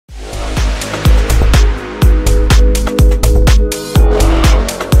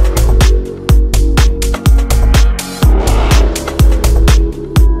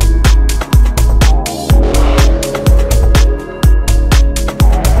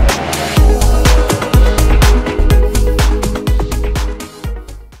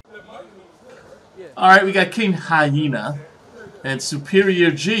All right, we got King Hyena and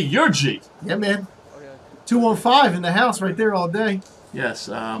Superior G. Your G. Yeah, man. 215 in the house right there all day. Yes.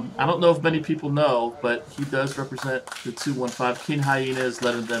 I don't know if many people know, but he does represent the 215. King Hyena is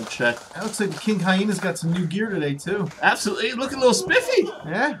letting them check. That looks like King Hyena's got some new gear today too. Absolutely, looking a little spiffy.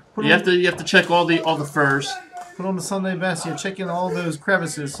 Yeah. You have to check all the furs. Put on the Sunday best. You're checking all those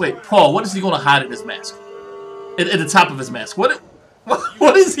crevices. Wait, Paul, what is he going to hide in his mask? At the top of his mask. What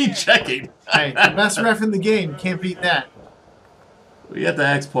is he checking? Hey, the best ref in the game. Can't beat that. We have to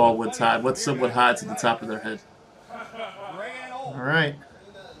ask Paul one time what someone hides at the top of their head. All right.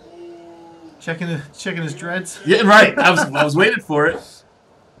 Checking his dreads. Yeah, right. I was waiting for it.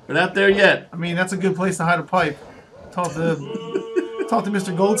 We're not there yet. I mean, that's a good place to hide a pipe. Talk to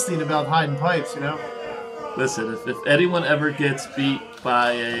Mr. Goldstein about hiding pipes, you know. Listen, if anyone ever gets beat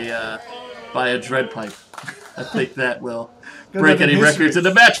by a dread pipe, I think that will break any records. And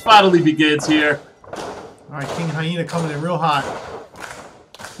the match finally begins here. All right, King Hyena coming in real hot.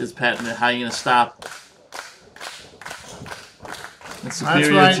 His patent Hyena stop. That's right,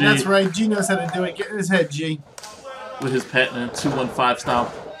 G. That's right. G knows how to do it. Get in his head, G. With his patent 215 stomp.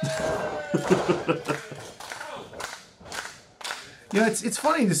 Yeah, it's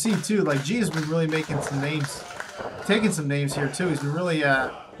funny to see too. Like G has been really making some names, taking some names here too. He's been really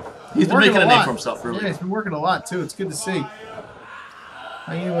he's been making a name for himself. Really, yeah, he's been working a lot too. It's good to see.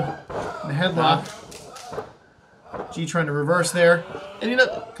 Hyena in the headlock. G trying to reverse there. And you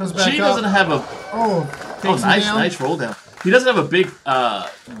know, comes back G doesn't have a nice roll down. He doesn't have a big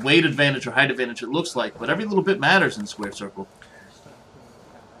weight advantage or height advantage. It looks like, but every little bit matters in the square circle.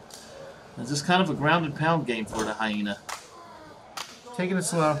 It's just kind of a ground and pound game for the Hyena. Taking it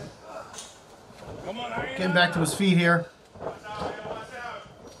slow. Getting back to his feet here.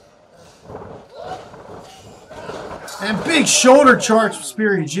 And big shoulder charge from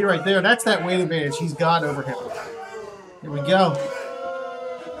Superior G right there. That's that weight advantage he's got over him. Here we go.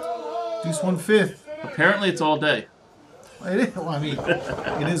 Deuce 1/5. Apparently it's all day. It is, well, I mean,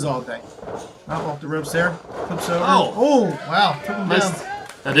 it is all day. Oh, off the ropes there. Flips over. Oh, oh wow. Took him down.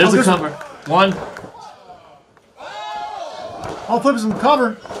 Now there's a cover. One. Oh, flips him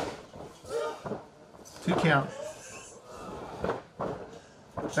cover. 2 count.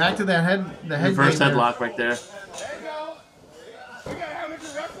 Back to that head. The head. Reverse headlock right there.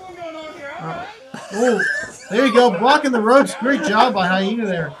 Oh, there you go. Blocking the ropes. Great job by Hyena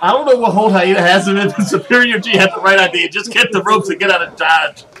there. I don't know what hold Hyena has in it, but Superior G had the right idea. Just get the ropes and get out of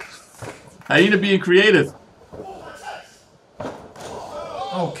dodge. Hyena being creative.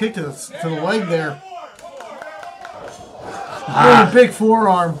 Oh, kick to the leg there. Oh, big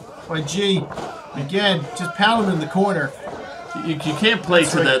forearm by G. Again, just pound him in the corner. You can't play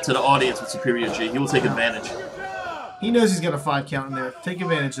to the audience with Superior G. He will take advantage. He knows he's got a 5 count in there. Take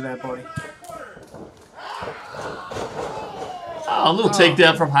advantage of that, buddy. Oh, a little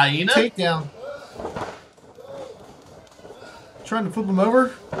takedown from Hyena. Takedown. Trying to flip him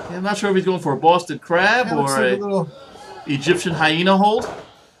over. Yeah, I'm not sure if he's going for a Boston Crab or like a little Egyptian Hyena hold.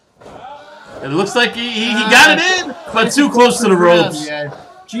 And it looks like he got it in, but too close to the ropes. Yeah,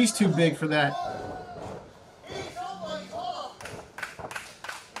 G's too big for that.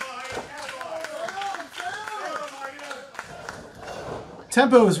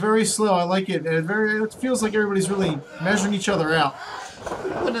 Tempo is very slow. I like it. It feels like everybody's really measuring each other out.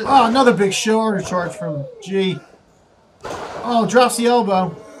 Oh, another big shoulder charge from G. Oh, drops the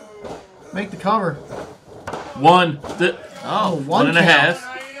elbow. Make the cover. One and a half.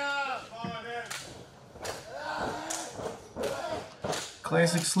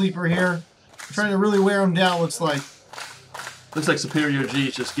 Classic sleeper here. Trying to really wear him down, looks like. Looks like Superior G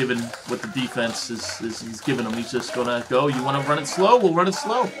is just giving what the defense is he's giving him. He's just gonna go. You want to run it slow? We'll run it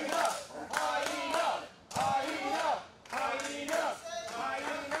slow.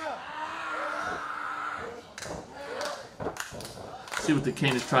 See what the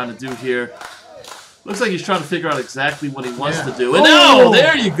King is trying to do here. Looks like he's trying to figure out exactly what he wants to do. And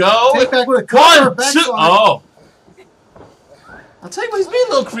there you go. Take back with a cover. 1, 2. Oh. I'll tell you what, he's being a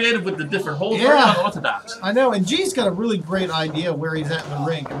little creative with the different holds. Very unorthodox. I know, and G's got a really great idea where he's at in the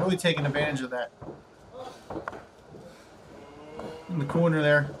ring and really taking advantage of that. In the corner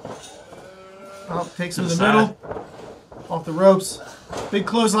there. Oh, takes him to the middle. Off the ropes. Big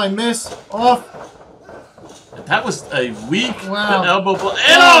clothesline miss. Off. That was a weak elbow blow.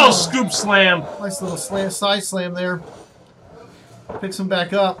 And scoop slam. Nice little side slam there. Picks him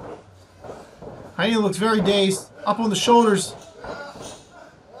back up. Hyena looks very dazed. Up on the shoulders.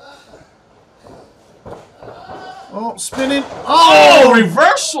 Oh, spinning. Oh,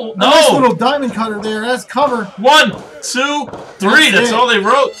 reversal. No. Nice little diamond cutter there. That's cover. 1, 2, 3. That's all they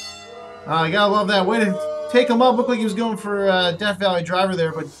wrote. You gotta love that. Way to take him up. Looked like he was going for Death Valley Driver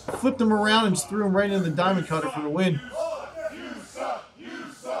there, but flipped him around and just threw him right into the Diamond Cutter for the win.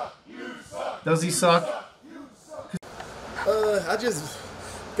 Does he suck? I just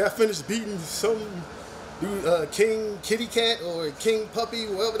got finished beating some dude, King Kitty Cat or King Puppy,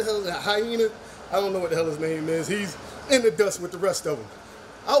 whatever the hell, Hyena. I don't know what the hell his name is. He's in the dust with the rest of them.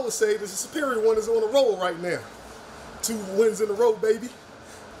 I would say the superior one is on a roll right now. 2 wins in a row, baby.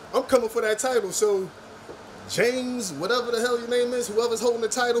 I'm coming for that title, so James, whatever the hell your name is, whoever's holding the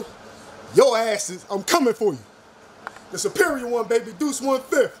title, your asses, I'm coming for you. The superior one, baby, Deuce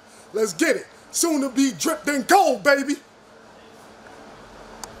 1/5. Let's get it. Soon to be dripped in gold, baby.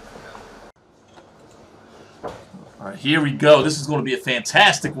 All right, here we go. This is going to be a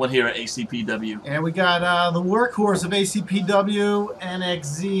fantastic one here at ACPW. And we got the workhorse of ACPW,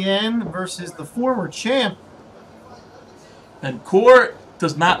 NXZN, versus the former champ. And Core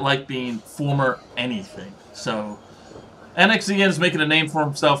does not like being former anything. So NXZN is making a name for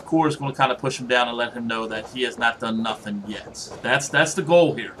himself. Core is going to kind of push him down and let him know that he has not done nothing yet. That's the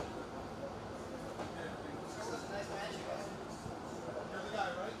goal here.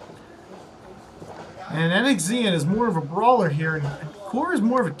 And NXZN is more of a brawler here, and Core is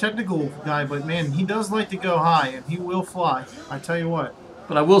more of a technical guy, but man, he does like to go high, and he will fly. I tell you what.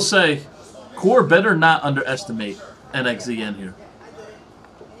 But I will say, Core better not underestimate NXZN here.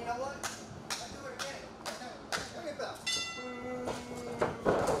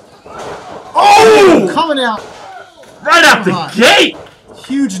 Oh! Coming out. Right out the gate!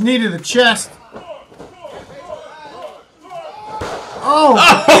 Huge knee to the chest. Oh,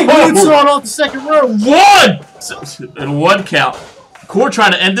 big moonsault off the second row. 1! And 1 count. Core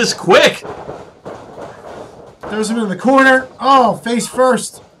trying to end this quick. Throws him in the corner. Oh, face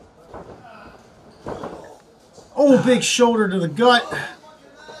first. Oh, big shoulder to the gut.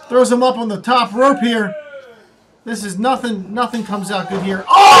 Throws him up on the top rope here. This is nothing. Nothing comes out good here.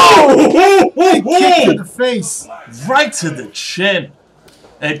 Oh! Big kick to the face. Right to the chin.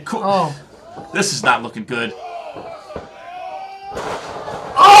 And this is not looking good.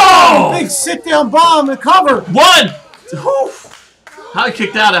 Oh! Big sit-down bomb to cover. 1! Oof. How he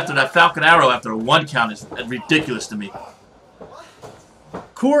kicked out after that Falcon Arrow after a 1 count is ridiculous to me.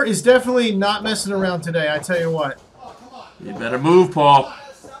 Core is definitely not messing around today, I tell you what. You better move, Paul.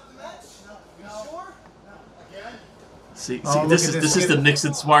 See, this is the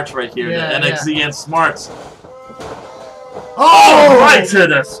Nixon smarts right here. Yeah, the NXZN smarts. Oh! Right to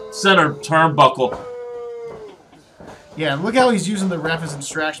the center turnbuckle. Yeah, look how he's using the ref as a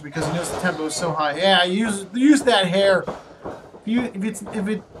distraction because he knows the tempo is so high. Yeah, use that hair.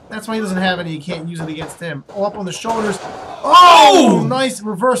 That's why he doesn't have any. You can't use it against him. Oh, up on the shoulders. Oh, nice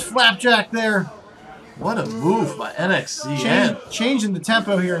reverse flapjack there. What a move by NXZN. Changing the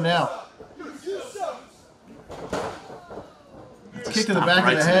tempo here now. Kick to the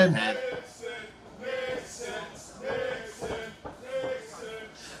back of the head.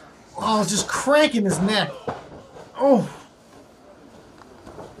 Oh, just cranking his neck. Oh.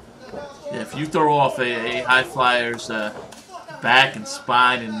 Yeah, if you throw off a high flyer's back and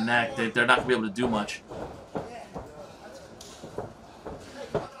spine and neck, they're not going to be able to do much.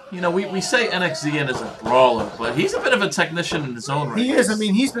 You know, we say NXZN is a brawler, but he's a bit of a technician in his own right. He is. I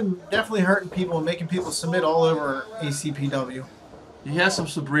mean, he's been definitely hurting people and making people submit all over ACPW. He has some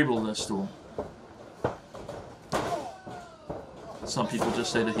cerebralness to him. Some people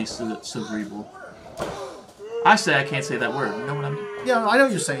just say that he's cerebral. I say I can't say that word. You know what I mean? Yeah, I know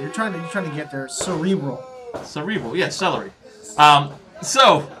what you're saying. You're trying to get there. Cerebral. Cerebral, yeah, celery. No,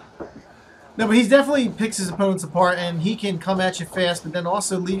 but he definitely picks his opponents apart, and he can come at you fast, but then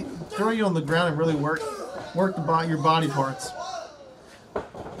also throw you on the ground and really work your body parts.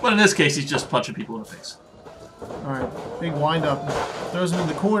 But in this case, he's just punching people in the face. All right, big wind up. Throws him in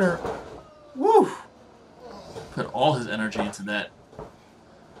the corner. Woo! Put all his energy into that.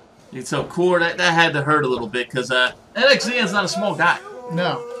 And so Core, that had to hurt a little bit because NXZN's not a small guy.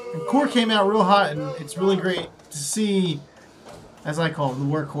 No. And Core came out real hot, and it's really great to see, as I call him,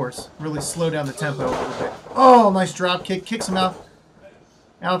 the workhorse, really slow down the tempo a little bit. Oh, nice drop kick. Kicks him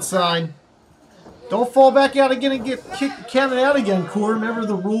outside. Don't fall back out again and get counted out again, Core. Remember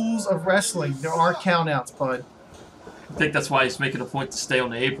the rules of wrestling. There are countouts, bud. I think that's why he's making a point to stay on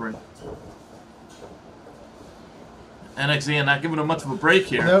the apron. NXZN not giving him much of a break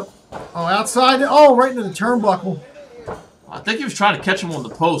here. Nope. Oh, outside. Oh, right into the turnbuckle. I think he was trying to catch him on the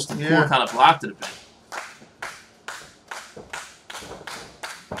post, and Core kind of blocked it a bit.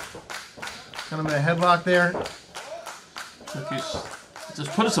 Got him in a headlock there. He's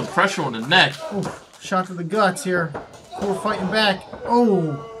just putting some pressure on the neck. Oh, shot to the guts here. Core fighting back.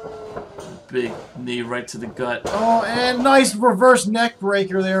 Oh. big knee right to the gut. Oh, and nice reverse neck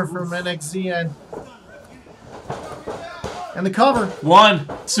breaker there from NXZN. And the cover. 1,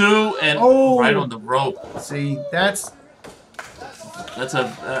 2, and right on the rope. See, that's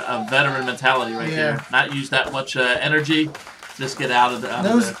a veteran mentality right there. Not use that much energy. Just get out of the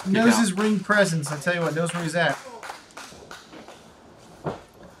knows his ring presence. I tell you what, knows where he's at.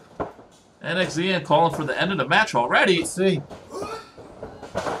 NXZN calling for the end of the match already. Let's see.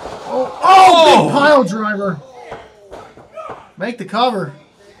 Oh, big pile driver. Make the cover.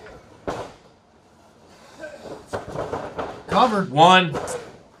 Cover. 1,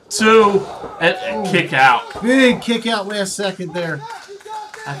 2, and kick out. Big kick out last second there.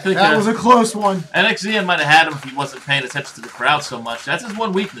 I think that was a close one. NXZN might have had him if he wasn't paying attention to the crowd so much. That's his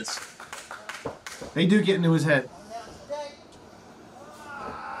one weakness. They do get into his head.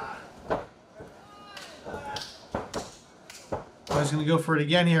 Oh, he's going to go for it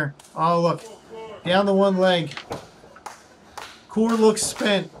again here. Oh, look. Down the one leg. Core looks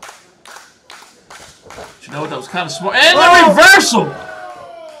spent. You know what? That was kind of smart. And the reversal!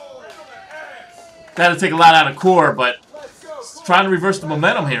 Got to take a lot out of Core, but trying to reverse the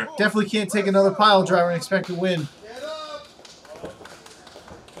momentum here. Definitely can't take another pile driver and expect to win.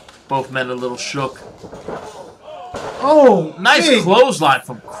 Both men a little shook. Oh, nice clothesline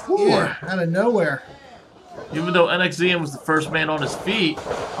from Core. Yeah, out of nowhere. Even though NXZN was the first man on his feet.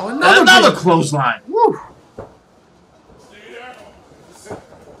 Oh, another clothesline. Woo.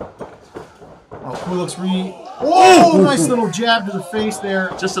 Oh, Core looks Oh, nice little jab to the face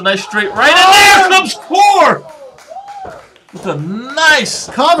there. Just a nice straight right, and there comes Core! With a nice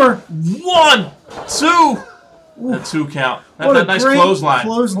cover. 1, 2. A 2 count. That's a nice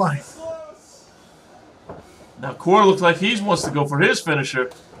clothesline. Now Core looks like he wants to go for his finisher.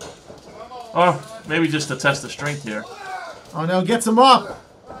 Or maybe just to test the strength here. Oh no, gets him up.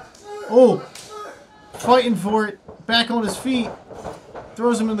 Oh, fighting for it. Back on his feet.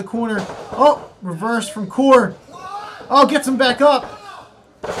 Throws him in the corner. Oh, reverse from Core. Oh, gets him back up.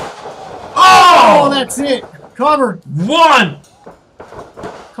 Oh, that's it. Cover. 1.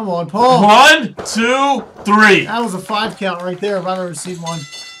 Come on, Paul. 1, 2, 3. That was a 5 count right there if I've ever seen one.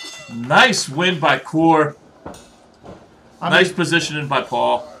 Nice win by Core. Nice positioning by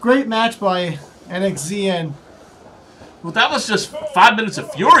Paul. Great match by NXZN. Well, that was just 5 minutes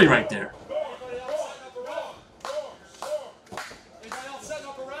of fury right there.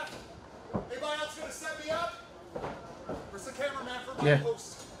 Yeah.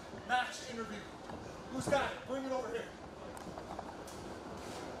 Match interview. Who's got it? Bring it over here.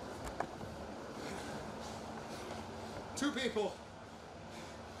 Two people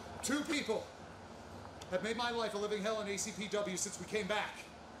have made my life a living hell in ACPW since we came back.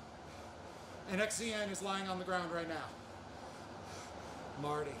 NXZN is lying on the ground right now.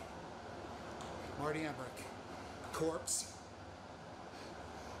 Marty Emmerich. Corpse.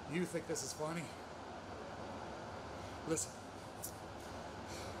 You think this is funny? Listen.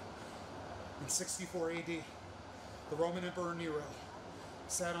 In 64 AD, the Roman Emperor Nero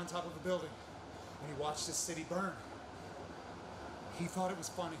sat on top of a building and he watched his city burn. He thought it was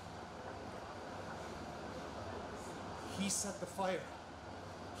funny. He set the fire.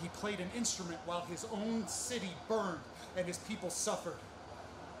 He played an instrument while his own city burned and his people suffered.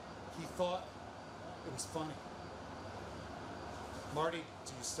 He thought it was funny. Marty,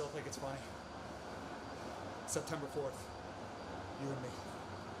 do you still think it's funny? September 4th, you and me.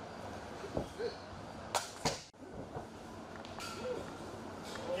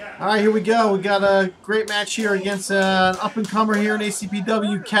 All right, here we go. We got a great match here against an up-and-comer here in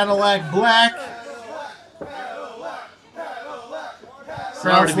ACPW, Cadillac Black.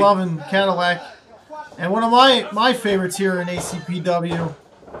 Crowd's loving Cadillac. And one of my favorites here in ACPW,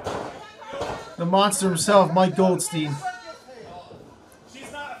 the monster himself, Mike Goldstein.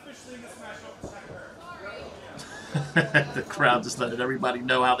 The crowd just letting everybody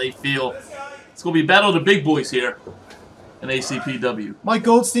know how they feel. It's going to be battle of the big boys here in ACPW. Mike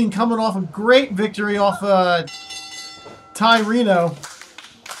Goldstein coming off a great victory off Ty Reno.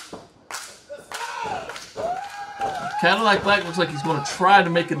 Cadillac Black looks like he's going to try to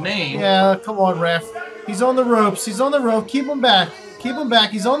make a name. Yeah, come on, ref. He's on the ropes. He's on the rope. Keep him back. Keep him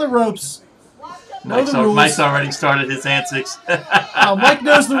back. He's on the ropes. Mike's already started his antics. Mike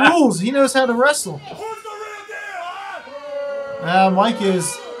knows the rules. He knows how to wrestle. Mike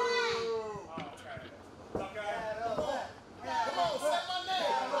is.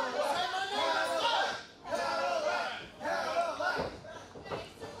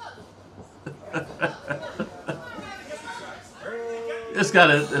 Just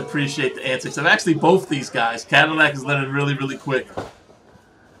gotta appreciate the antics of actually both these guys. Cadillac is learning really, really quick.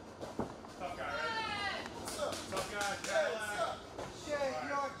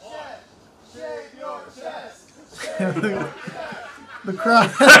 Right.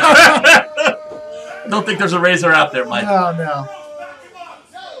 Don't think there's a razor out there, Mike. No, no.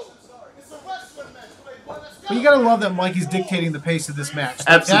 But you gotta love that Mike is dictating the pace of this match. Like,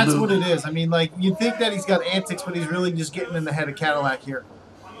 Absolutely. that's what it is. I mean, like, you'd think that he's got antics, but he's really just getting in the head of Cadillac here.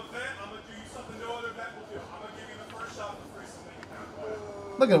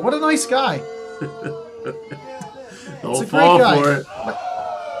 Look at it. What a nice guy. Don't a fall great guy. for it.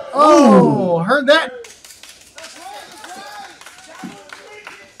 Oh, heard that?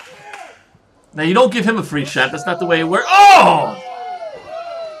 Now, you don't give him a free shot. That's not the way it works. Oh!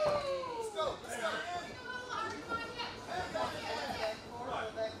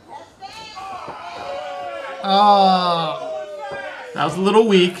 That was a little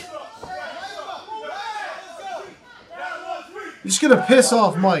weak. You're just gonna piss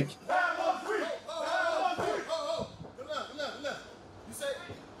off Mike.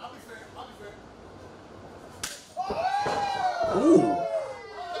 Ooh.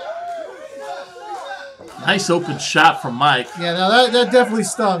 Nice open shot from Mike. Yeah, now that definitely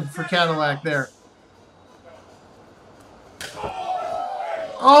stung for Cadillac there.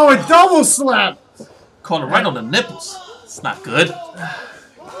 Oh, a double slap! Caught him right on the nipples. It's not good.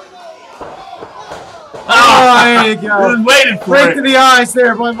 Oh, there you go. We're waiting for Right it. to the eyes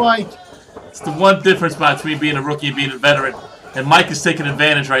there by Mike. It's the one difference between being a rookie and being a veteran. And Mike is taking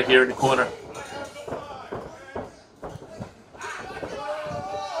advantage right here in the corner.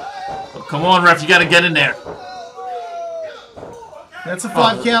 Oh, come on, ref. You got to get in there. That's a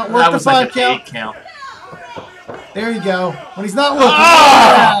 5 count. Work That the was 5 like an count. 8 count. There you go. When he's not looking.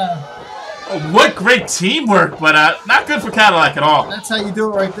 Ah! Oh, what great teamwork, but not good for Cadillac at all. That's how you do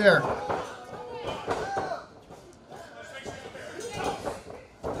it right there.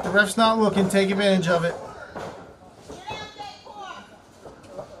 The ref's not looking. Take advantage of it.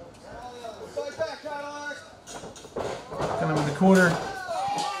 Got him in the corner.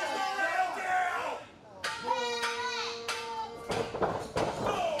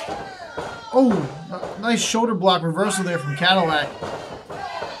 Oh, nice shoulder block reversal there from Cadillac.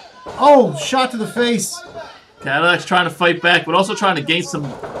 Oh, shot to the face. Cadillac's trying to fight back, but also trying to gain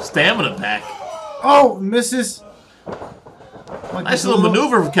some stamina back. Oh, misses. Nice little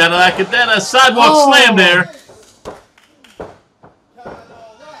maneuver from Cadillac, and then a sidewalk slam there.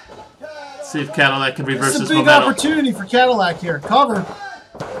 Let's see if Cadillac can reverse It's a this big momentum. opportunity for Cadillac here. Cover.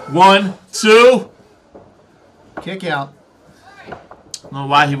 1, 2. Kick out. I don't know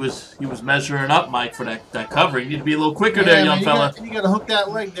why he was measuring up, Mike, for that cover. You need to be a little quicker there, young fella. You got to hook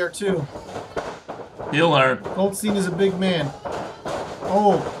that leg there, too. He'll learn. Goldstein is a big man.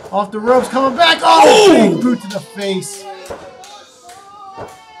 Oh, off the ropes, coming back. Oh, big boot to the face.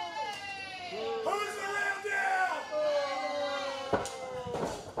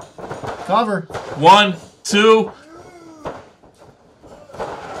 Cover. 1, 2.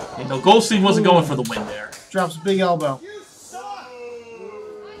 You know, Goldstein wasn't going for the win there. Drops a big elbow.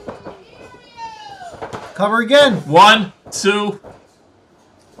 Cover again. 1, 2.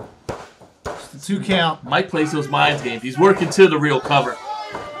 The 2 count. Mike plays those mind games. He's working to the real cover.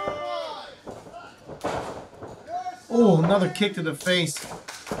 Oh, another kick to the face.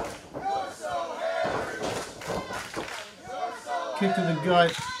 Kick to the gut.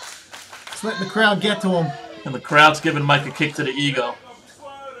 Just letting the crowd get to him. And the crowd's giving Mike a kick to the ego.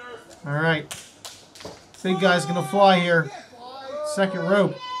 All right. Big guy's going to fly here. Second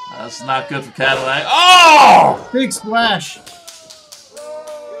rope. That's not good for Cadillac. Oh! Big splash.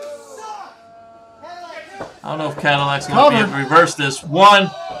 I don't know if Cadillac's going to be able to reverse this.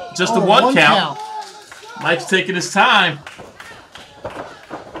 1, just the 1 count. Mike's taking his time.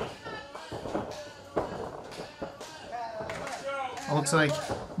 It looks like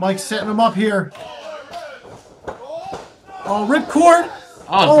Mike's setting him up here. Oh, ripcord.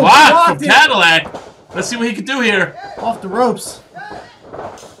 Oh, blocked from Cadillac. Let's see what he can do here. Off the ropes.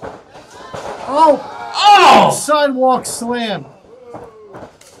 Oh! Oh! Sidewalk slam.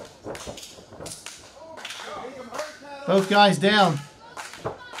 Both guys down.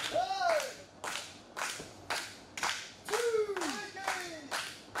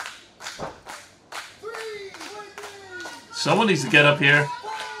 Someone needs to get up here.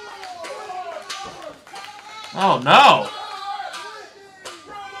 Oh, no.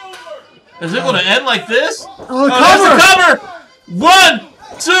 Is it going to end like this? Oh, there's the cover! 1,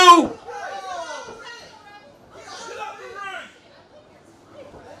 2.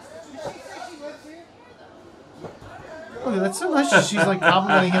 Okay, that's so nice that she's like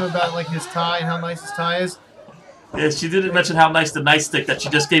complimenting him about like his tie and how nice his tie is. Yeah, she didn't mention how nice the nightstick that she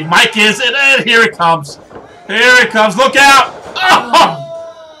just gave Mike is, and here it comes. Here it comes. Look out!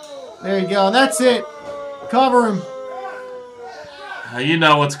 Oh! There you go. That's it. Cover him. You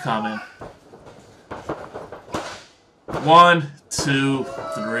know what's coming. 1, 2,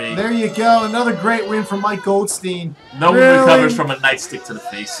 3. There you go. Another great win from Mike Goldstein. No one recovers from a nightstick to the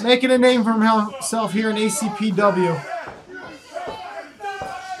face. Making a name for himself here in ACPW.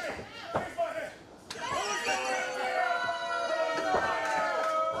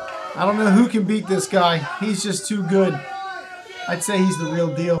 I don't know who can beat this guy. He's just too good. I'd say he's the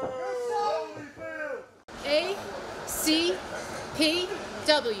real deal.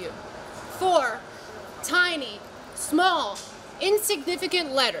 ACPW. 4 tiny, small,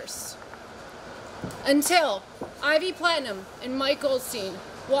 insignificant letters. Until Ivy Platinum and Mike Goldstein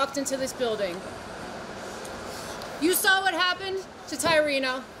walked into this building. You saw what happened to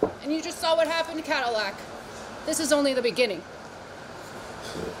Tyreno, and you just saw what happened to Cadillac. This is only the beginning.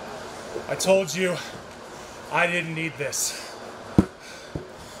 I told you I didn't need this.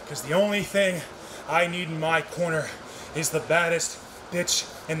 Because the only thing I need in my corner is the baddest bitch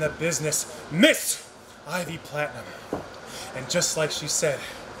in the business, Miss Ivy Platinum. And just like she said,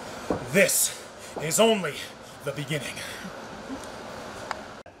 this is only the beginning.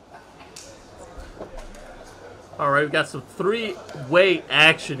 Alright, we've got some three-way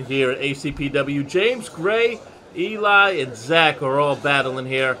action here at ACPW. James Gray, Eli, and Zack are all battling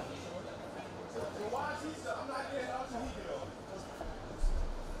here.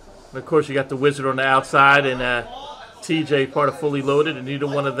 And of course, you got the Wizard on the outside and TJ part of Fully Loaded, and neither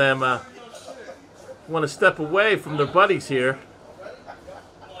one of them want to step away from their buddies here.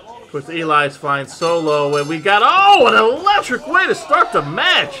 Of course, Eli's flying solo, and we got, oh, an electric way to start the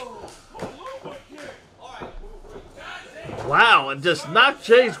match. Wow, and just knocked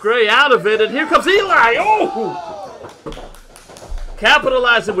James Gray out of it, and here comes Eli. Oh!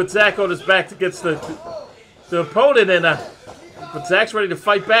 Capitalizing with Zack on his back against the opponent, and but Zack's ready to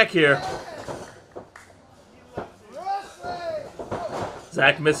fight back here.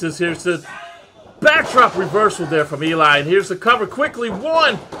 Zack misses. Here's the backdrop reversal there from Eli. And here's the cover quickly.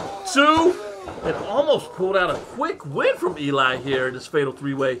 1, 2. And almost pulled out a quick win from Eli here in this fatal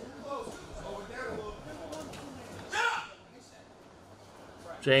three-way.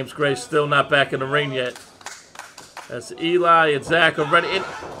 James Gray still not back in the ring yet. As Eli and Zack are ready. And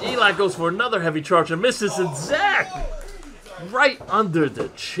Eli goes for another heavy charge and misses. And Zack right under the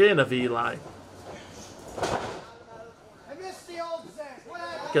chin of Eli.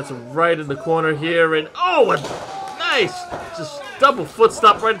 Gets him right in the corner here, and oh, and nice! Just double foot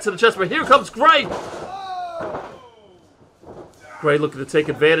stop right into the chest, but here comes Gray! Gray looking to take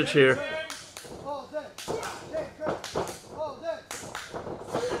advantage here.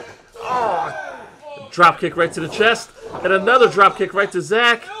 Oh, drop kick right to the chest, and another drop kick right to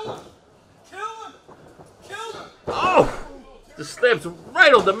Zack. Oh! Just slams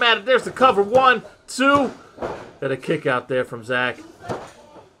right on the mat. There's the cover. 1, 2, and a kick out there from Zack.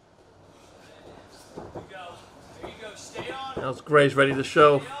 Now Gray's ready to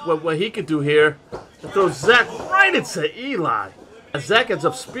show what he can do here. And throws Zack right into Eli. And Zack ends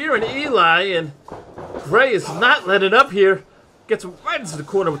up spearing Eli, and Gray is not letting up here. Gets him right into the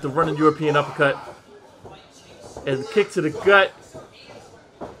corner with the running European uppercut. And kick to the gut.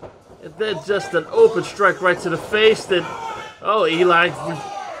 And then just an open strike right to the face. Then, oh, Eli.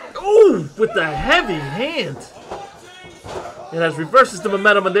 Ooh, with the heavy hand. It has reverses the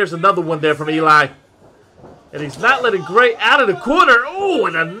momentum, and there's another one there from Eli. And he's not letting Gray out of the corner. Oh,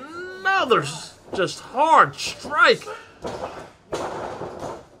 and another just hard strike.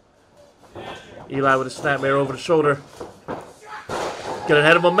 Eli with a snapmare over the shoulder. Get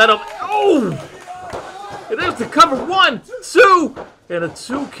ahead of momentum. Oh! And there's the cover. 1, 2, and a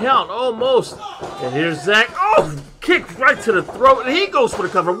 2 count almost. And here's Zack. Oh! Kick right to the throat. And he goes for the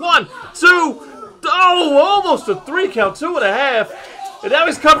cover. 1, 2. Oh! Almost a 3 count. 2.5. And now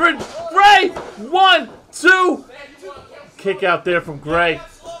he's covering Gray. 1, 2. Kick out there from Gray.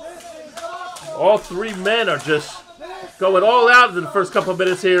 All three men are just going all out in the first couple of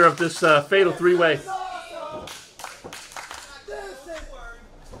minutes here of this fatal three-way.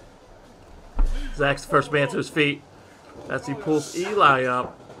 Zack's the first man to his feet as he pulls Eli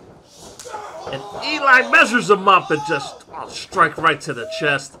up. And Eli measures him up and just strike right to the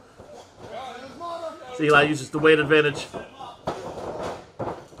chest. So Eli uses the weight advantage.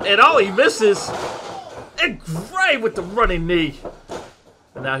 And oh, he misses. And Gray with the running knee.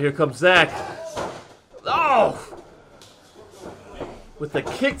 And now here comes Zack. Oh! With the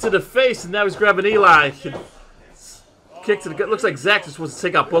kick to the face, and now he's grabbing Eli. Kick to the gut. Looks like Zack just wants to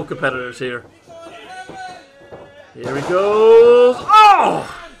take out both competitors here. Here he goes. Oh!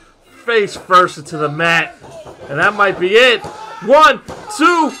 Face first into the mat. And that might be it. 1,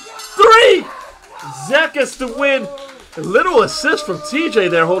 2, 3! Zack gets the win A little assist from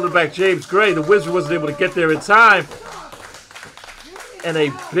TJ there holding back James Gray. The Wizard wasn't able to get there in time. And a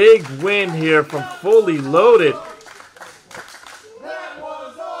big win here from Fully Loaded.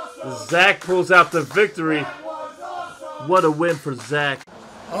 Zack pulls out the victory. What a win for Zack.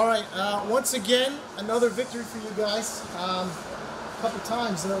 All right, once again, another victory for you guys. A couple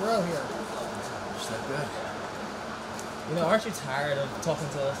times in a row here. Just that good. You know, aren't you tired of talking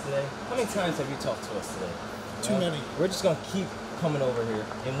to us today? How many times have you talked to us today? Too many. We're just going to keep coming over here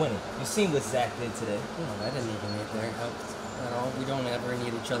and winning. You've seen what Zack did today. No, I didn't even need their help at all. We don't ever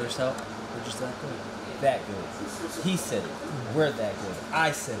need each other's help. We're just that good. That good. He said it. We're that good.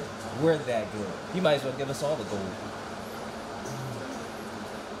 I said it. We're that good. You might as well give us all the gold.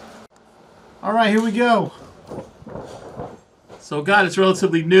 All right, here we go. So a guy that's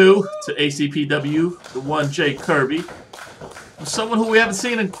relatively new to ACPW, the one J Kirby. Someone who we haven't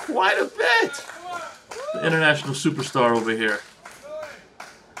seen in quite a bit. The international superstar over here.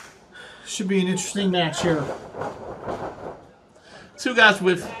 Should be an interesting match here. Two guys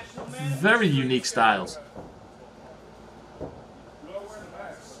with very unique styles.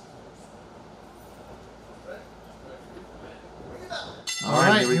 All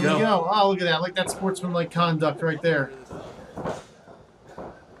right, here we go. Oh, look at that. I like that sportsmanlike conduct right there.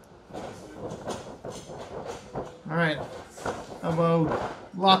 All right. Elbow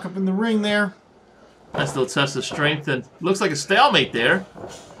lock up in the ring there. Nice little test of strength, and looks like a stalemate there.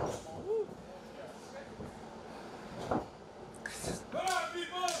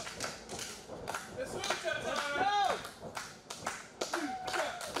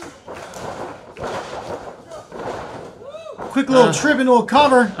 Quick little trip into a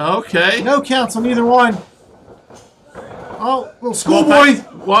cover. Okay. No counts on either one. Oh, little schoolboy.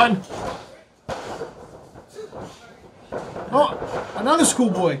 One. Oh, another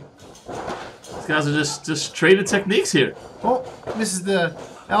schoolboy. These guys are just trading techniques here. Oh, misses the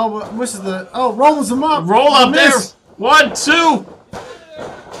elbow. Misses the. Oh, rolls him up. Roll up there. 1, 2.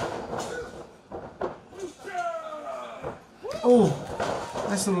 Oh,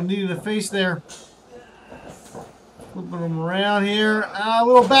 nice little knee to the face there. Flipping him around here. A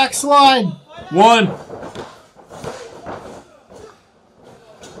little backslide. 1.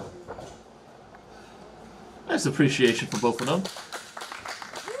 Nice appreciation for both of them.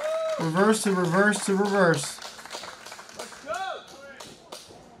 Reverse to reverse to reverse.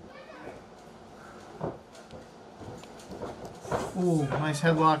 Ooh, nice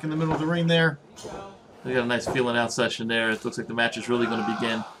headlock in the middle of the ring there. We got a nice feeling out session there. It looks like the match is really going to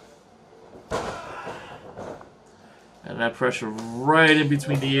begin. And that pressure right in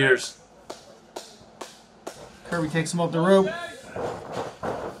between the ears. Kirby takes him up the rope.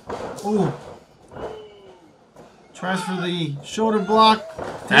 Ooh. Tries for the shoulder block.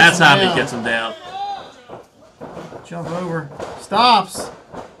 That's how he gets him down. Jump over. Stops.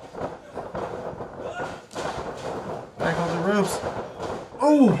 Back on the ropes.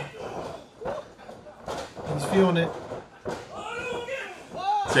 Oh! He's feeling it.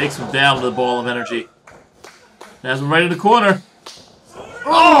 Takes him down with a ball of energy. Has him right in the corner.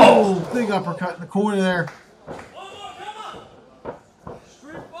 Oh! Big uppercut in the corner there.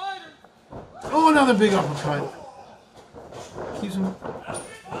 Oh, another big uppercut. Keeps him.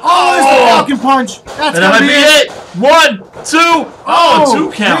 Oh, there's the Falcon Punch. That's gonna be it. 1, 2. Oh,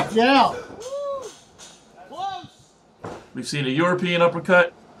 2 count. Yeah. We've seen a European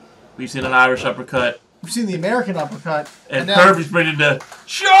uppercut. We've seen an Irish uppercut. We've seen the American uppercut. And Kirby's bringing the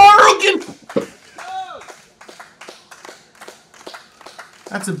Shoryuken.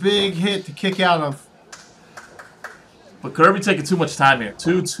 That's a big hit to kick out of. But Kirby taking too much time here.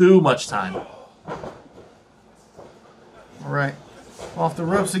 Too much time. All right. Off the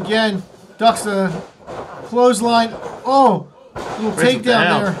ropes again. Ducks the clothesline. Oh, little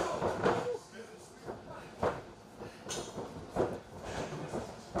takedown there.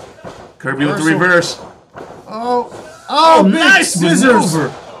 Kirby with the reverse. Oh, big nice scissors.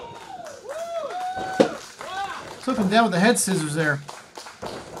 maneuver. Took him down with the head scissors there.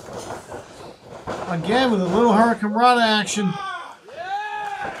 Again with a little Hurricane Rana action.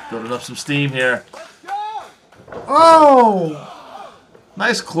 Building up some steam here. Oh!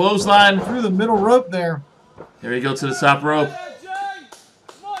 Nice clothesline. Through the middle rope there. Here he goes to the top rope.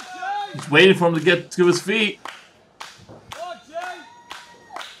 He's waiting for him to get to his feet.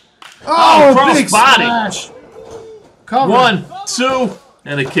 Oh, cross big body. splash. Cover. 1, 2,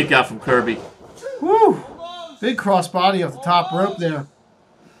 and a kick out from Kirby. Woo! Big cross body off the top rope there.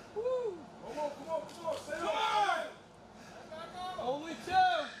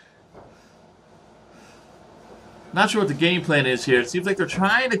 Not sure what the game plan is here. It seems like they're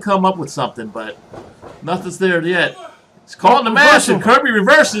trying to come up with something, but nothing's there yet. He's calling the match, and Kirby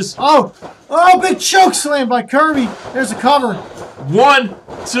reverses. Oh, big choke slam by Kirby. There's a cover. 1, 2,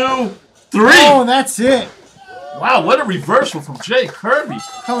 3. Oh, and that's it. Wow, what a reversal from Jay Kirby.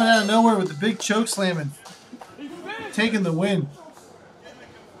 Coming out of nowhere with the big choke slam and taking the win.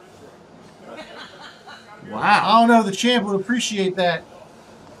 Wow. I don't know. The champ would appreciate that.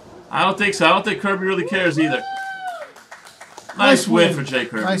 I don't think so. I don't think Kirby really cares either. Nice win for Jay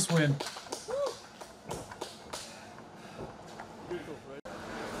Kirby. Nice win.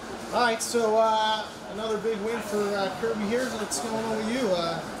 All right, so another big win for Kirby here. What's going on with you?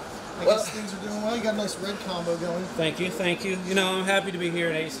 I guess things are doing well. You got a nice red combo going. Thank you, thank you. You know, I'm happy to be here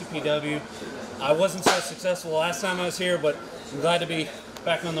at ACPW. I wasn't so successful last time I was here, but I'm glad to be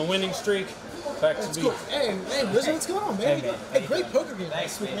back on the winning streak. That's cool. Hey, Wizard, what's going on, man? Hey, great poker game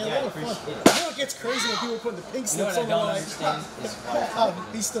last week, man. A lot of fun. You know it gets crazy when people put the pink slips on the line. Oh,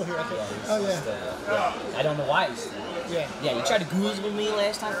 he's still here. Okay. Oh, yeah. I don't know why he's still here. Yeah. You tried to goose with me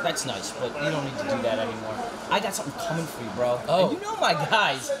last time? That's nice, but you don't need to do that anymore. I got something coming for you, bro. Oh. And you know my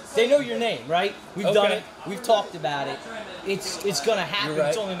guys. They know your name, right? We've done it. We've talked about it. It's gonna happen. Right.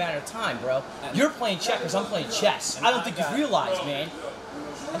 It's only a matter of time, bro. You're playing checkers. I'm playing chess. I don't think you realize, man.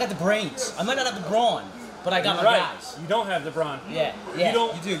 I got the brains. I might not have the brawn, but I got my guys. You don't have the brawn. Yeah. You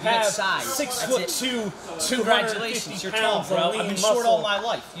don't. You do. You have got size. 6'2", Congratulations, you're tall, bro. I've been short all my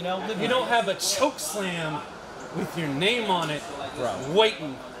life. You know. You don't have a choke slam with your name on it, bro.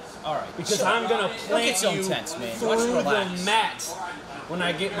 Waiting. All right. Because I'm gonna plant you intense, man. through the mat when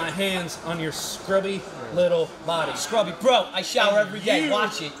I get my hands on your scrubby little body. Scrubby, bro. I shower every day.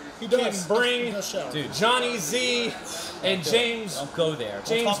 Watch it. He can bring Johnny Z and James. Don't go there.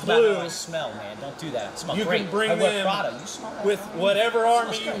 James Don't talk Blue. about how I smell, man. Don't do that. I smell You great. can bring I wear them Prada. You smell with whatever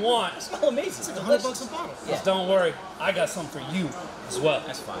army you want. I smell amazing. It's like $100 a bottle. Just don't worry. I got some for you as well.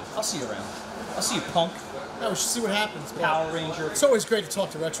 That's fine. I'll see you around. I'll see you, punk. Yeah, we should see what happens. Power Ranger. It's always great to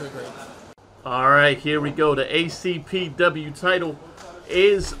talk to Retrograde. All right, here we go. The ACPW title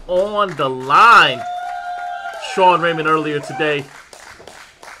is on the line. Sean Raymond earlier today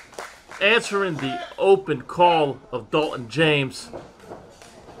answering the open call of Dalton James.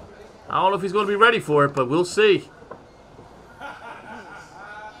 I don't know if he's going to be ready for it, but we'll see.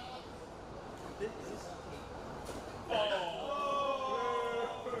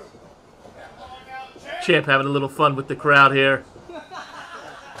 Champ having a little fun with the crowd here.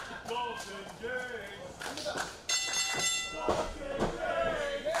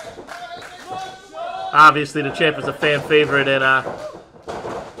 Obviously, the champ is a fan favorite, and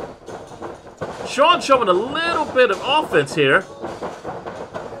Sean showing a little bit of offense here.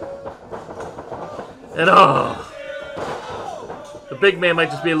 And the big man might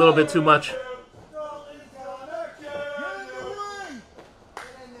just be a little bit too much.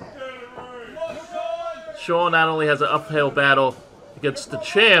 Sean not only has an uphill battle against the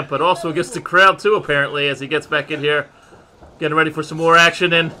champ, but also against the crowd too, apparently, as he gets back in here, getting ready for some more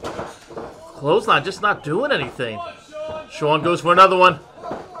action. And clothesline just not doing anything. Sean goes for another one.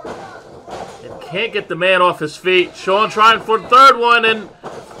 And can't get the man off his feet. Sean trying for the third one, and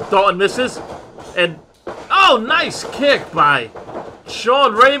Dalton misses. And, oh, nice kick by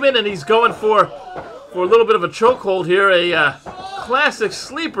Sean Raymond, and he's going for a little bit of a chokehold here. A classic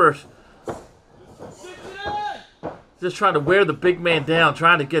sleeper. Just trying to wear the big man down,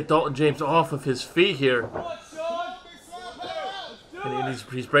 trying to get Dalton James off of his feet here. And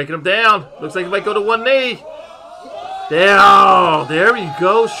he's breaking him down. Looks like he might go to one knee. There he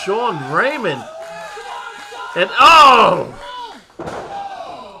goes, Sean Raymond. And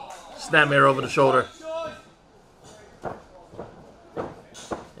snapmare over the shoulder.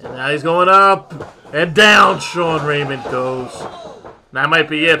 And now he's going up and down. Sean Raymond goes. That might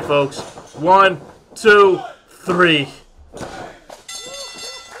be it, folks. 1, 2, 3.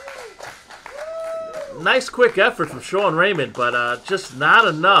 Nice quick effort from Sean Raymond, but just not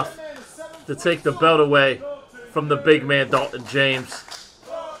enough to take the belt away from the big man, Dalton James.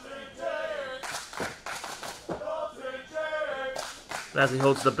 As he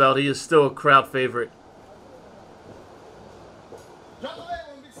holds the belt, he is still a crowd favorite.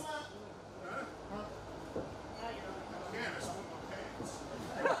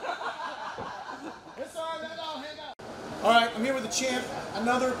 All right, I'm here with the champ.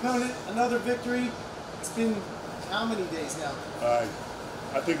 Another opponent, another victory. It's been how many days now?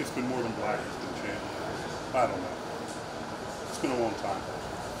 I think it's been more than Black has been champ. I don't know. It's been a long time.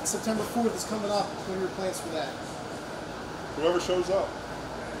 September 4th is coming up. What are your plans for that? Whoever shows up,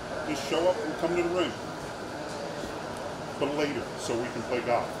 just show up and come to the ring. But later, so we can play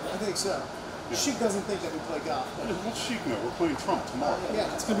golf. I think so. Yeah. Sheik doesn't think that we play golf. What's Sheik know? We're playing Trump tomorrow.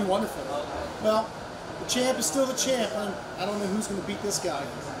 Yeah, it's going to be wonderful. Well, The champ is still the champ, and I don't know who's going to beat this guy.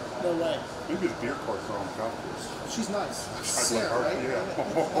 No way. Maybe the beer cart's on Conference. She's nice. I'd Sarah, let her,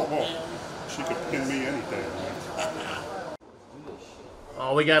 right? yeah. She could pin me any day.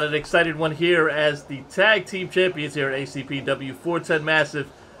 Oh, we got an excited one here as the tag team champions here at ACPW 410 Massiv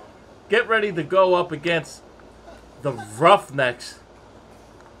get ready to go up against the Roughnecks.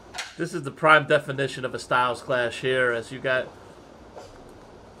 This is the prime definition of a styles clash here, as you got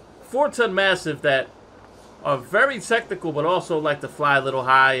 410 Massiv that are very technical but also like to fly a little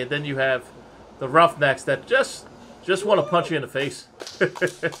high, and then you have the Roughnecks that just want to punch you in the face.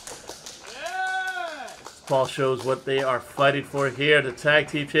 Paul shows what they are fighting for here, the tag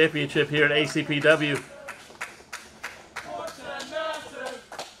team championship here at ACPW.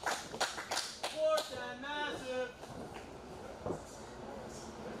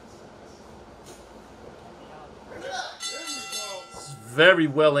 Very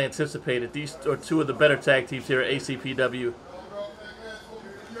well anticipated. These are two of the better tag teams here at ACPW.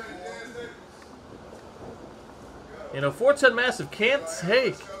 You know, 410 Massiv can't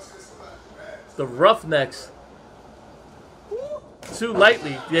take the Roughnecks too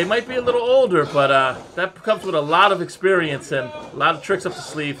lightly. They might be a little older, but that comes with a lot of experience and a lot of tricks up the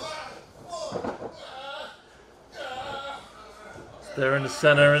sleeve. They're in the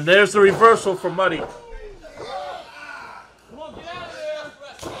center, and there's the reversal for Muddy.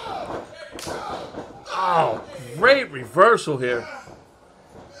 Oh, great reversal here.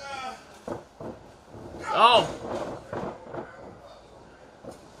 Oh.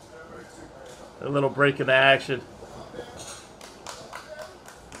 A little break in the action.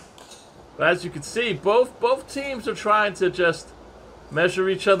 But as you can see, both teams are trying to just measure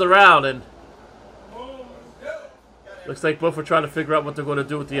each other out, and looks like both are trying to figure out what they're going to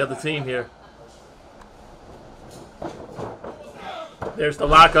do with the other team here. There's the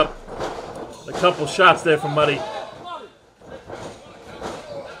lockup. A couple shots there from Muddy.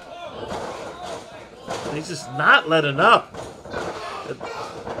 He's just not letting up.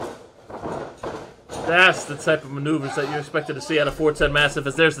 That's the type of maneuvers that you're expected to see out of 410 Massiv,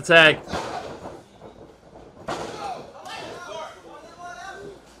 as there's the tag.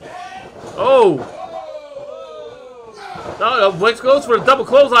 Oh! No, Wicks goes for a double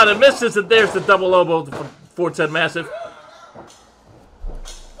clothesline and misses, and there's the double elbow from 410 Massiv.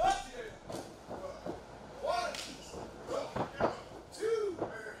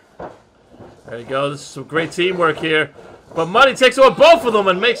 There you go. This is some great teamwork here. But Muddy takes on both of them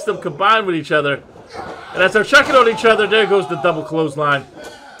and makes them combine with each other. And as they're checking on each other, there goes the double clothesline.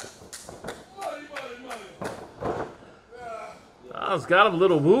 Oh, it's got him a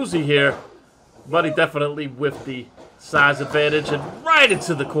little woozy here. Muddy definitely with the size advantage and right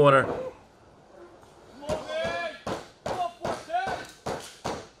into the corner.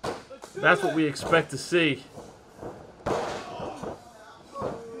 That's what we expect to see.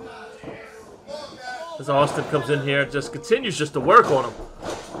 As Austin comes in here and just continues just to work on him.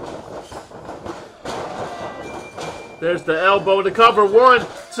 There's the elbow to cover. 1,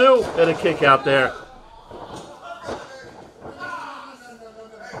 2, and a kick out there.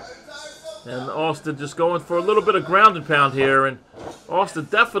 And Austin just going for a little bit of ground and pound here. And Austin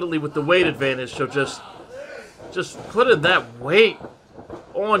definitely with the weight advantage. So just putting that weight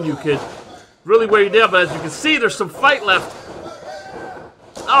on you could really wear you down. But as you can see, there's some fight left.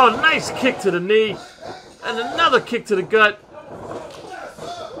 Oh, nice kick to the knee. And another kick to the gut.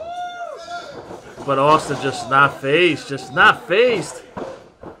 But Austin just not phased. Just not phased.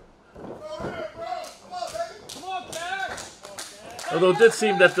 Although it did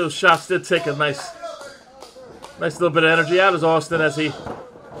seem that those shots did take a nice little bit of energy out of Austin as he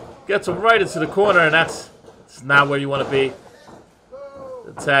gets him right into the corner, and that's not where you want to be.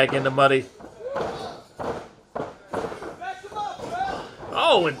 The tag into Muddy.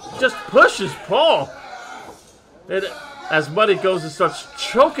 Oh, and just pushes Paul. As Muddy goes and starts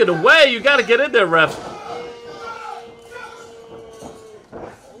choking away, you got to get in there, ref.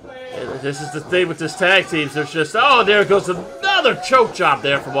 And this is the thing with this tag teams. There's just, oh, there goes another choke job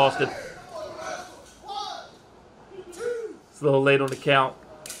there from Austin. It's a little late on the count.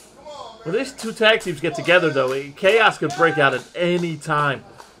 When these two tag teams get together, though, chaos can break out at any time.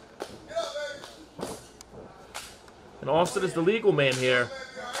 And Austin is the legal man here,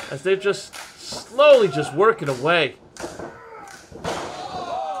 as they're just slowly just working away.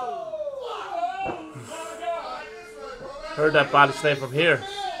 Heard that body slam from here.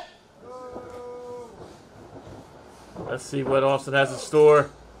 Let's see what Austin has in store.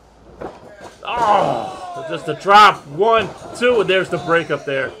 Oh, just a drop. 1, 2, and there's the break up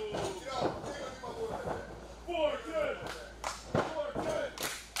there.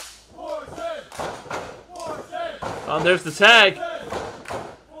 Oh, there's the tag.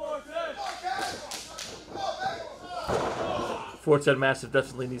 410 Massiv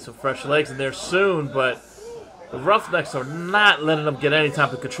definitely needs some fresh legs in there soon, but the Roughnecks are not letting them get any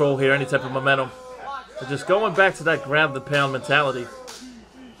type of control here, any type of momentum. They're just going back to that ground and pound mentality.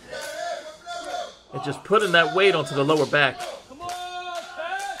 And just putting that weight onto the lower back.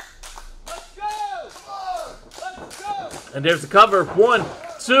 And there's the cover. 1,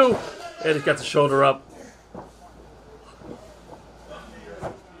 2. And he got the shoulder up.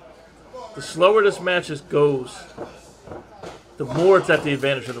 The slower this match goes, the more it's at the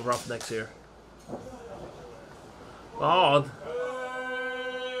advantage of the Roughnecks here. Oh,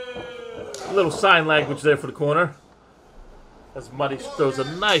 a little sign language there for the corner. As Muddy throws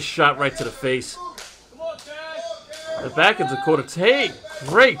a nice shot right to the face. The back of the quarter. Hey,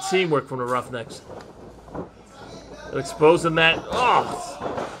 great teamwork from the Roughnecks. Exposing that.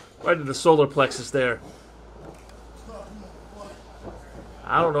 Oh, right in the solar plexus there.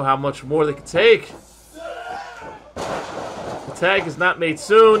 I don't know how much more they can take. The tag is not made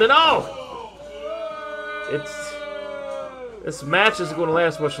soon. And oh! This match isn't going to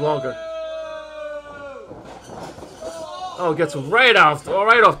last much longer. Oh, gets right off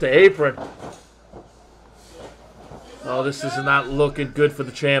the apron. Oh, this is not looking good for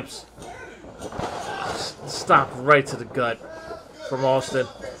the champs. Stop right to the gut from Austin.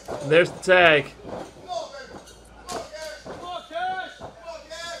 And there's the tag.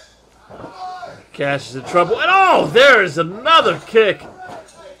 Cash is in trouble. And oh, there is another kick.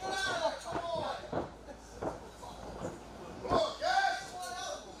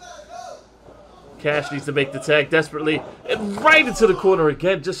 Cash needs to make the tag desperately. And right into the corner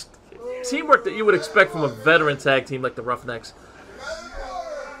again. Just teamwork that you would expect from a veteran tag team like the Roughnecks.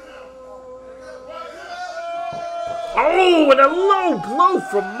 Oh, and a low blow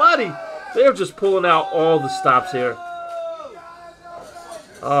from Muddy. They're just pulling out all the stops here.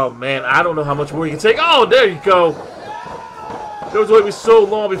 Oh, man, I don't know how much more you can take. Oh, there you go. There was waiting so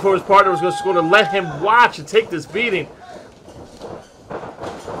long before his partner was going to let him watch and take this beating.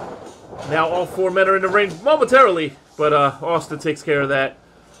 Now all 4 men are in the ring momentarily, but Austin takes care of that.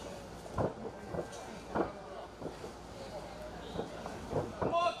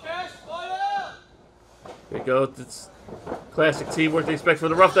 There you go. It's classic teamwork they expect from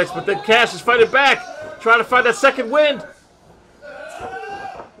the Roughnecks, but then Cash is fighting back, trying to find that second wind.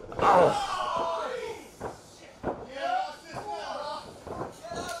 Oh.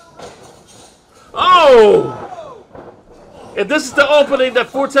 Oh! And this is the opening that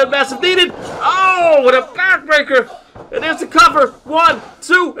 410 Massiv needed. Oh, with a backbreaker. And there's the cover. 1,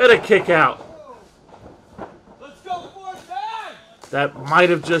 2, and a kick out. That might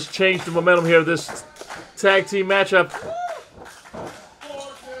have just changed the momentum here of this tag team matchup.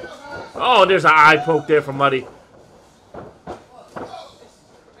 Oh, there's an eye poke there from Muddy.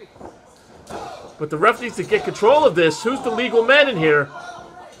 But the ref needs to get control of this. Who's the legal man in here?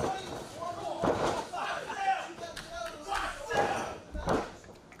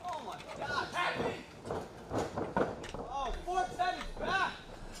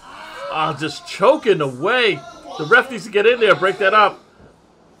 Oh, just choking away. The ref needs to get in there, break that up.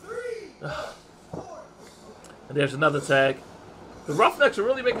 And there's another tag. The Roughnecks are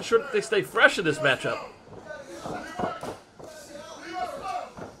really making sure that they stay fresh in this matchup.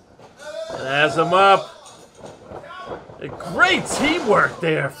 And has them up. A great teamwork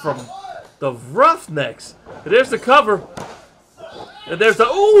there from the Roughnecks. And there's the cover. And there's the...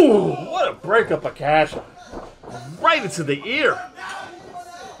 Ooh! What a breakup of Cash. Right into the ear.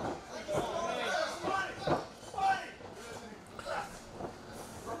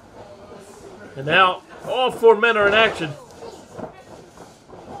 And now, all 4 men are in action.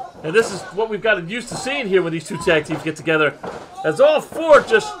 And this is what we've gotten used to seeing here when these two tag teams get together. As all 4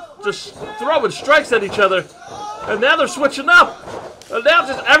 just throwing strikes at each other. And now they're switching up. And now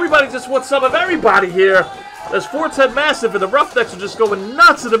everybody just wants some of everybody here. As 410 Massiv and the Roughnecks are just going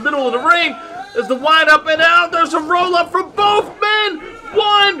nuts in the middle of the ring. There's the wind up and out. There's a roll up from both men.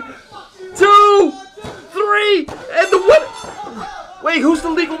 1, 2, 3. And the win. Wait, who's the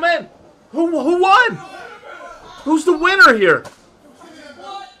legal man? Who won? Who's the winner here?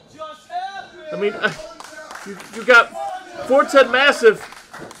 I mean, you got 410 Massiv.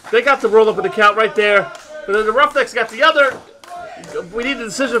 They got the roll up in the count right there. But then the Roughnecks got the other. We need a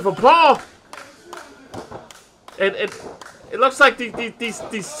decision from Paul. And it looks like these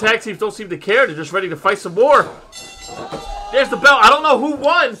tag teams don't seem to care. They're just ready to fight some more. There's the bell. I don't know who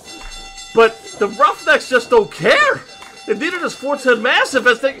won, but the Roughnecks just don't care. And neither does 410 Massiv.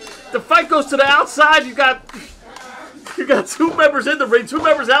 As the fight goes to the outside, you got 2 members in the ring, 2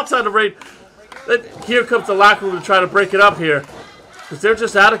 members outside the ring. Here comes the locker room to try to break it up here. Because they're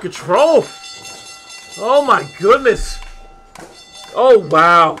just out of control. Oh my goodness. Oh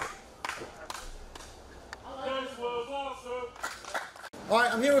wow.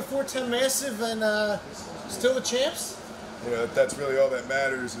 Alright, I'm here with 410 Massiv and still the champs. You know, that's really all that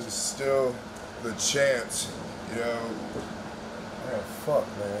matters is still the champs. You know. Oh fuck,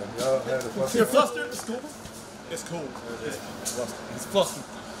 man. Y'all had a fucking. You're flustered? It's cool. It's cool. He's flustered.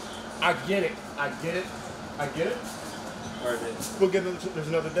 I get it. I get it. I get it. We'll get into there's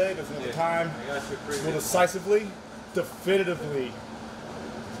another day, there's another time. We'll decisively, definitively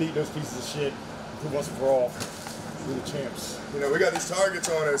beat those pieces of shit who once and for all. We're the champs. You know, we got these targets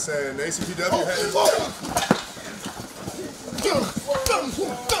on us, and ACPW has.